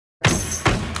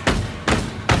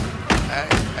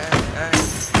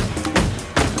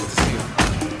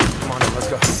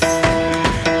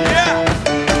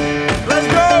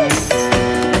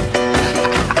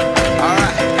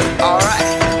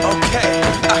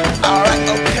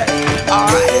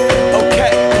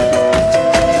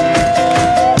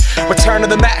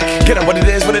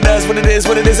is,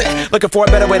 what it isn't. Looking for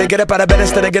a better way to get up out of bed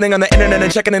instead of getting on the internet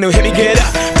and checking a new hit. Me get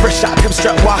up, first shot, hip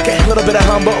strut walking. A little bit of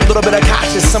humble, a little bit of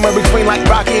cautious. Somewhere between like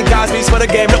Rocky and Cosby's for the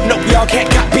game. Nope, nope, y'all can't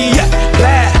copy yet.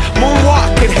 Glad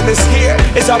moonwalking, and this here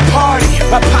is our party.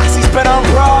 My posse's been on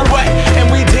Broadway, and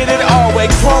we did it all way.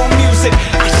 Chrome music,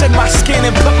 I shed my skin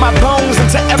and put my bones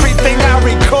into everything I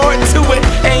record to it.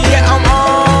 And yet I'm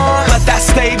on, let that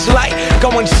stage light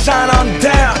go and shine on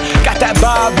down. Got that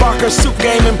Bob Barker suit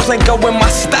game and Plinko in my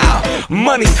style.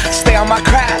 Money, stay on my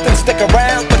craft and stick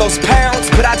around for those pounds.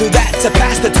 But I do that to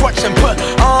pass the torch and put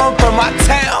on for my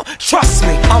town. Trust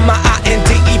me, on my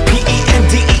INDEPENDENT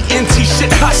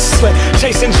shit hustling.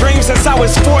 Chasing dreams since I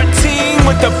was 14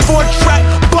 with the 4-track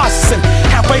bustin'.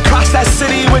 Halfway across that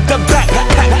city with the back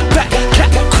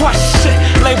crush shit.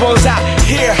 Labels out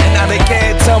here, now they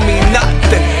can't tell me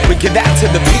nothing. We give that to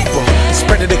the people,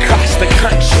 spread it across the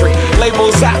country.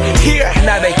 Labels out here,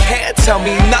 now they can't tell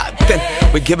me nothing.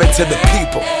 We give it to the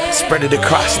people, spread it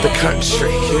across the country.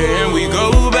 Can we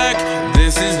go back?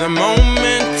 This is the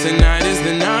moment, tonight is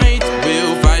the night.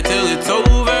 We'll fight till it's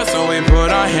over, so we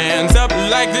put our hands up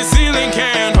like the ceiling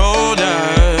can't hold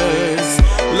us.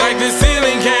 Like the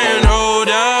ceiling can't hold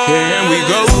us. Can we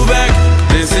go back?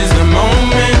 This is the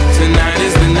moment, tonight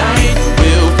is the night.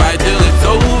 We'll fight till it's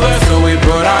over, so we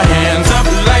put our hands up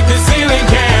like the ceiling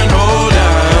can't hold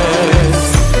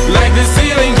us. Like the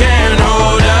ceiling can't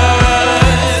hold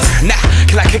us. Nah,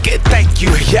 can I kick it? Thank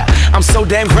you, yeah, I'm so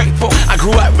damn grateful. I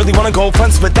grew up really wanna go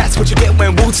fronts, but that's what you get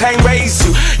when Wu-Tang raised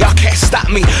you. Y'all can't stop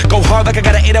me, go hard like I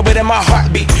got an 808 in my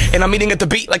heartbeat. And I'm eating at the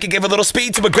beat like it gave a little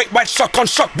speed to a great white shark on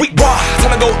Shark Week. Wow,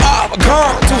 time to go off,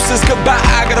 gone, deuces goodbye.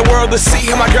 I got a world to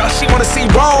see, and my girl, she wanna see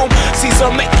Rome.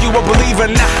 Caesar make you a believer,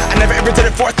 nah, I never ever did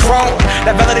it for a throne.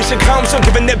 That validation comes from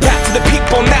giving it back to the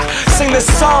people. Now, sing this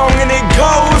song and it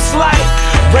goes like,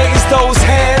 raise those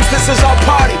hands, this is our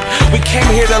party. We came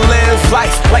here to live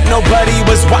life like nobody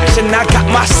was watching. I got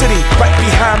my city right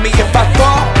behind me. If I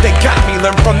fall, they got me.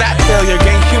 Learn from that failure,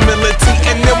 gain humility,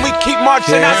 and then we keep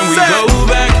marching. Can we go